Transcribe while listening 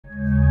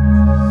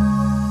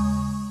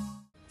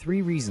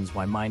3 reasons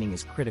why mining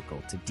is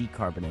critical to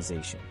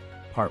decarbonization.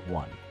 Part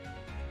 1.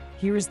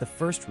 Here is the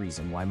first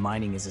reason why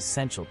mining is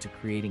essential to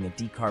creating a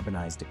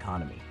decarbonized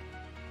economy.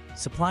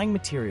 Supplying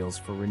materials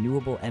for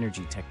renewable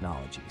energy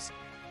technologies.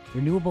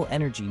 Renewable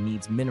energy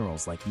needs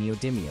minerals like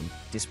neodymium,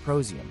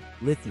 dysprosium,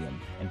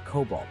 lithium, and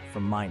cobalt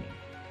from mining.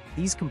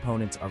 These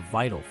components are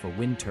vital for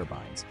wind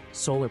turbines,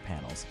 solar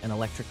panels, and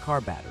electric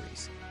car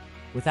batteries.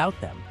 Without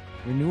them,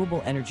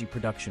 renewable energy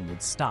production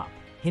would stop,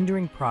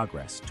 hindering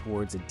progress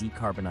towards a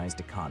decarbonized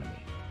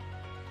economy.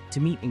 To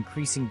meet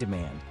increasing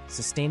demand,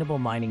 sustainable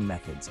mining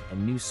methods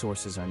and new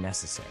sources are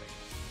necessary.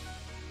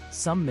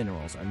 Some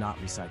minerals are not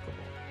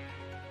recyclable.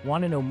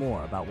 Want to know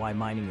more about why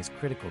mining is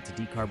critical to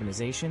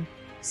decarbonization?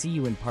 See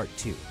you in Part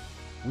 2.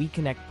 We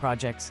connect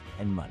projects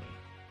and money.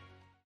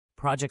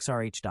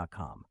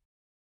 ProjectsRH.com